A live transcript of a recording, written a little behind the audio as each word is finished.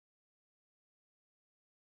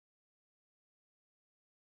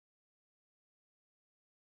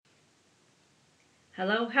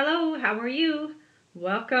Hello, hello, how are you?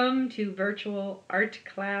 Welcome to virtual art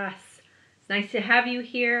class. It's nice to have you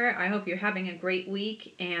here. I hope you're having a great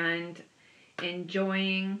week and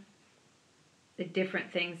enjoying the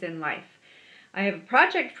different things in life. I have a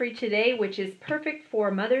project for you today which is perfect for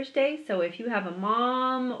Mother's Day. So if you have a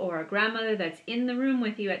mom or a grandmother that's in the room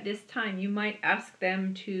with you at this time, you might ask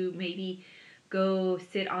them to maybe go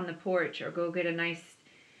sit on the porch or go get a nice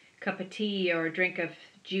cup of tea or a drink of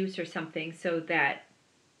juice or something so that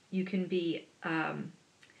you can be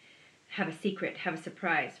have a secret, have a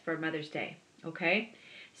surprise for Mother's Day. Okay,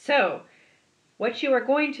 so what you are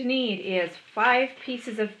going to need is 5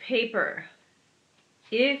 pieces of paper.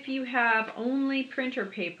 If you have only printer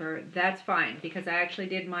paper, that's fine, because I actually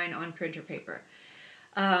did mine on printer paper.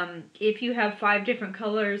 If you have 5 different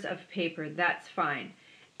colors of paper, that's fine.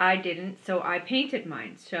 I didn't, so I painted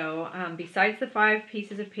mine. So besides the 5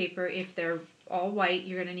 pieces of paper, if they're all white,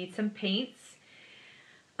 you're going to need some paints.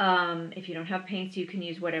 If you don't have paints, you can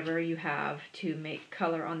use whatever you have to make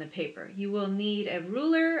color on the paper. You will need a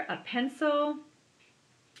ruler, a pencil.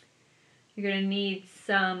 You're going to need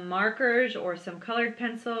some markers or some colored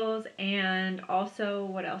pencils, and also,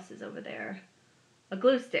 what else is over there? A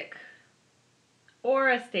glue stick or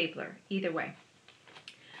a stapler, either way.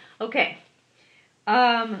 Okay.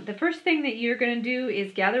 The first thing that you're going to do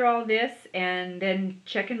is gather all this and then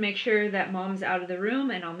check and make sure that Mom's out of the room,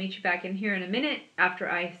 and I'll meet you back in here in a minute after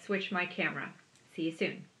I switch my camera. See you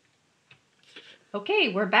soon.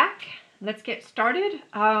 Okay, we're back. Let's get started.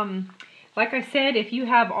 Like I said, if you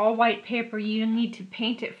have all white paper, you need to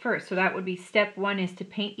paint it first. So that would be step 1, is to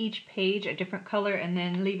paint each page a different color and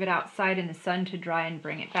then leave it outside in the sun to dry and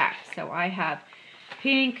bring it back. So I have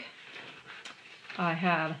pink, I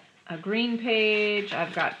have a green page,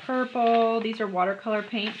 I've got purple, these are watercolor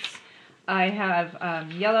paints, I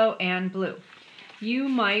have yellow and blue. You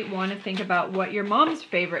might want to think about what your mom's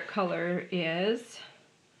favorite color is,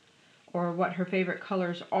 or what her favorite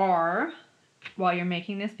colors are while you're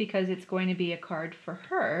making this, because it's going to be a card for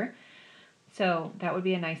her. So that would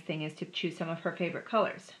be a nice thing, is to choose some of her favorite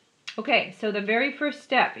colors. Okay, so the very first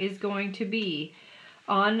step is going to be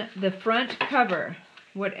on the front cover,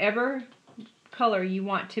 whatever color you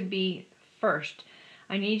want to be first.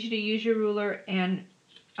 I need you to use your ruler, and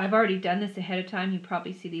I've already done this ahead of time. You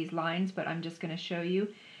probably see these lines, but I'm just going to show you.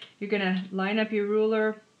 You're going to line up your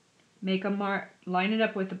ruler, make a mark, line it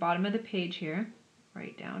up with the bottom of the page here,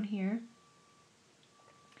 right down here.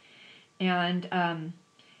 And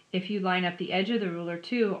if you line up the edge of the ruler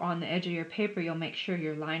too on the edge of your paper, you'll make sure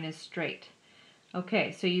your line is straight.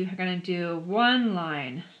 Okay, so you're going to do 1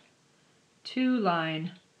 line, 2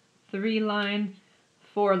 line, 3 line,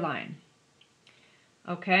 4 line.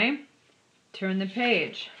 Okay, turn the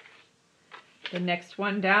page. The next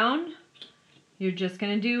one down, you're just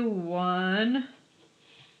going to do 1,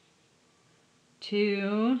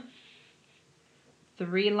 2,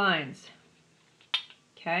 3 lines.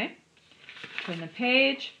 Okay, turn the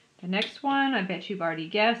page. The next one, I bet you've already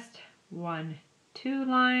guessed, 1, 2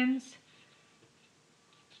 lines.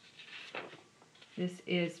 This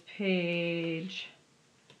is page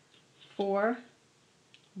 4,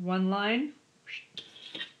 1 line,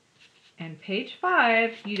 and page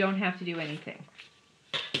 5, you don't have to do anything.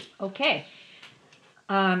 Okay,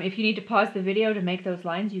 if you need to pause the video to make those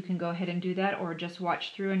lines, you can go ahead and do that, or just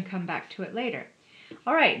watch through and come back to it later.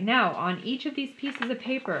 All right, now on each of these pieces of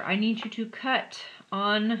paper, I need you to cut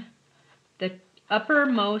on the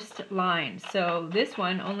uppermost line. So this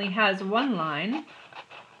one only has 1 line,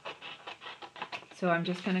 so I'm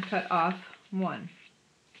just going to cut off 1.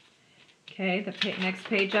 Okay, the next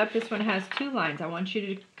page up, this one has 2 lines. I want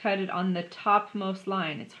you to cut it on the topmost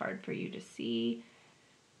line. It's hard for you to see.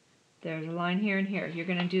 There's a line here and here. You're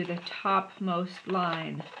going to do the topmost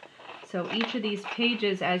line. So each of these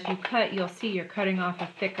pages, as you cut, you'll see you're cutting off a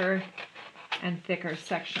thicker and thicker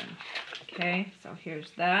section. Okay, so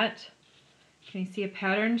here's that. Can you see a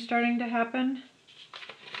pattern starting to happen?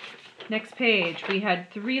 Next page, we had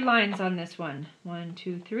 3 lines on this one. 1,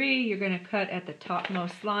 2, 3. You're going to cut at the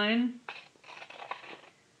topmost line.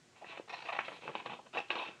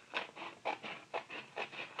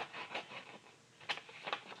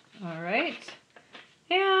 All right,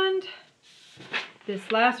 and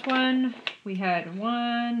this last one, we had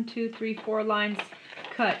 1, 2, 3, 4 lines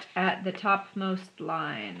cut at the topmost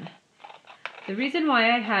line. The reason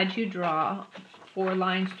why I had you draw 4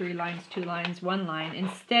 lines, 3 lines, 2 lines, 1 line,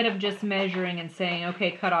 instead of just measuring and saying,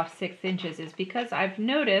 okay, cut off 6 inches, is because I've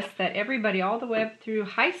noticed that everybody all the way up through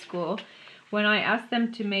high school, when I ask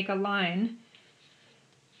them to make a line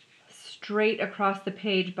straight across the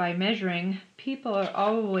page by measuring, people are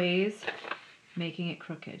always making it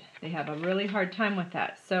crooked. They have a really hard time with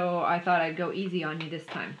that. So I thought I'd go easy on you this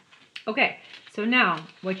time. Okay, so now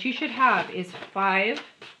what you should have is 5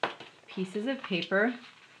 pieces of paper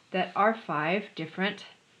that are 5 different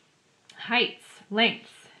heights, lengths,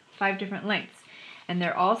 5 different lengths. And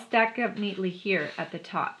they're all stacked up neatly here at the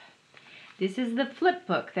top. This is the flip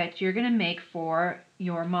book that you're going to make for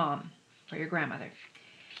your mom or your grandmother.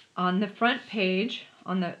 On the front page,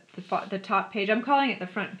 on the top page, I'm calling it the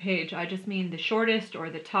front page, I just mean the shortest or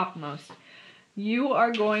the topmost, you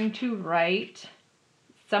are going to write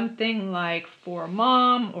something like for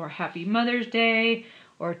mom or happy Mother's Day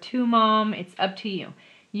or to mom. It's up to you.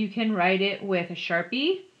 You can write it with a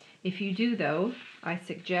Sharpie. If you do though, I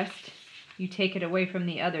suggest you take it away from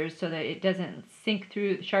the others so that it doesn't sink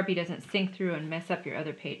through, Sharpie doesn't sink through and mess up your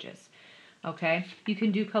other pages. Okay? You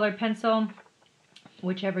can do colored pencil,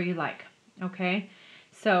 whichever you like. Okay?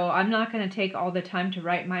 So I'm not going to take all the time to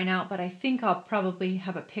write mine out, but I think I'll probably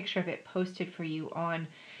have a picture of it posted for you on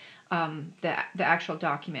the actual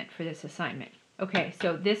document for this assignment. Okay,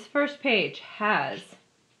 so this first page has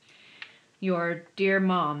your dear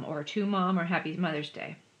mom or to mom or happy Mother's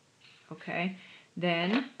Day. Okay,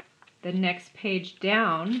 then the next page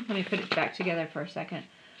down, let me put it back together for a second.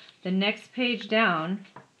 The next page down,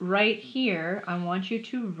 right here, I want you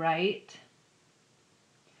to write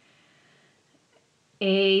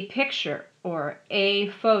a picture or a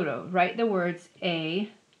photo. Write the words a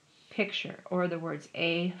picture or the words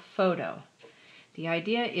a photo. The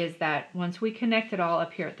idea is that once we connect it all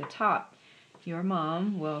up here at the top, your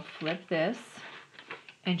mom will flip this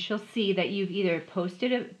and she'll see that you've either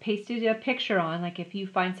pasted a picture on, like if you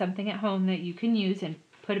find something at home that you can use and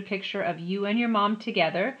put a picture of you and your mom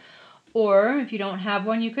together, or if you don't have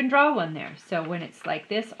one, you can draw one there. So when it's like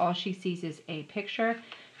this, all she sees is a picture.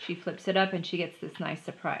 She flips it up and she gets this nice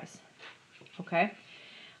surprise. Okay?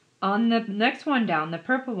 On the next one down, the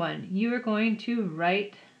purple one, you are going to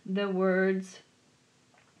write the words,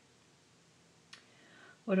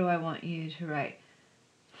 what do I want you to write?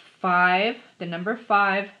 5, the number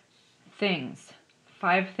 5 things.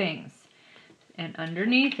 5 things. And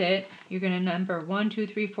underneath it, you're going to number 1, 2,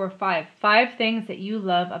 3, 4, 5. 5 things that you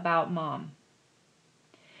love about mom.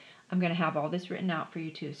 I'm going to have all this written out for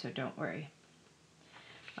you too, so don't worry.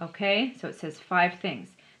 Okay, so it says 5 things.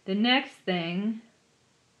 The next thing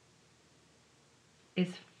is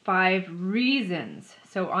 5 reasons.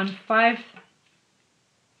 So on 5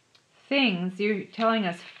 things, you're telling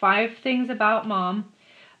us 5 things about mom.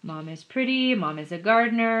 Mom is pretty, mom is a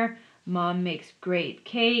gardener, mom makes great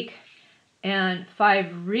cake, and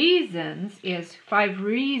 5 reasons is 5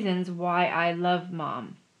 reasons why I love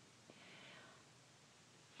mom.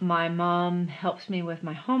 My mom helps me with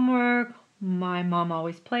my homework, my mom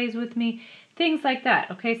always plays with me, things like that.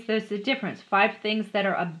 Okay, so there's a difference. 5 things that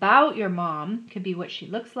are about your mom, could be what she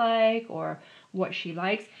looks like or what she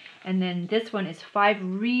likes, and then this one is 5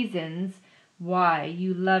 reasons why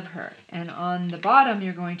you love her. And on the bottom,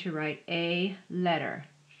 you're going to write a letter.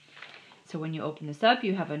 So when you open this up,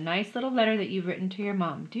 you have a nice little letter that you've written to your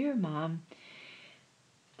mom. Dear Mom,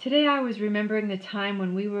 today I was remembering the time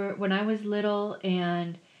when I was little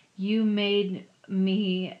and you made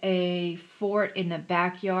me a fort in the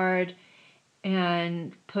backyard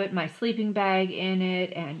and put my sleeping bag in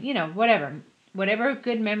it, and you know, whatever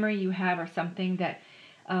good memory you have or something that,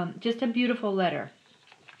 just a beautiful letter.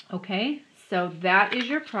 Okay, so that is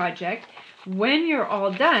your project. When you're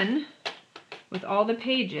all done with all the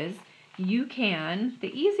pages, you can,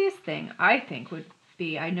 the easiest thing I think would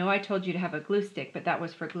be, I know I told you to have a glue stick, but that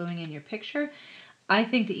was for gluing in your picture. I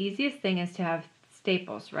think the easiest thing is to have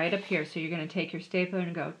staples right up here. So you're going to take your stapler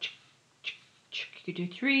and go, you could do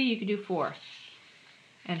 3, you could do 4.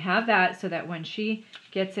 And have that so that when she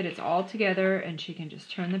gets it, it's all together and she can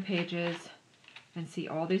just turn the pages and see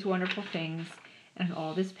all these wonderful things and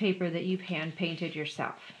all this paper that you've hand painted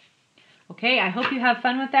yourself. Okay, I hope you have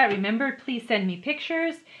fun with that. Remember, please send me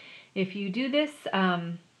pictures if you do this.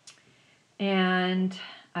 And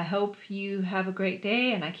I hope you have a great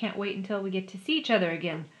day, and I can't wait until we get to see each other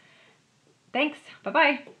again. Thanks.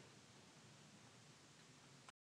 Bye-bye.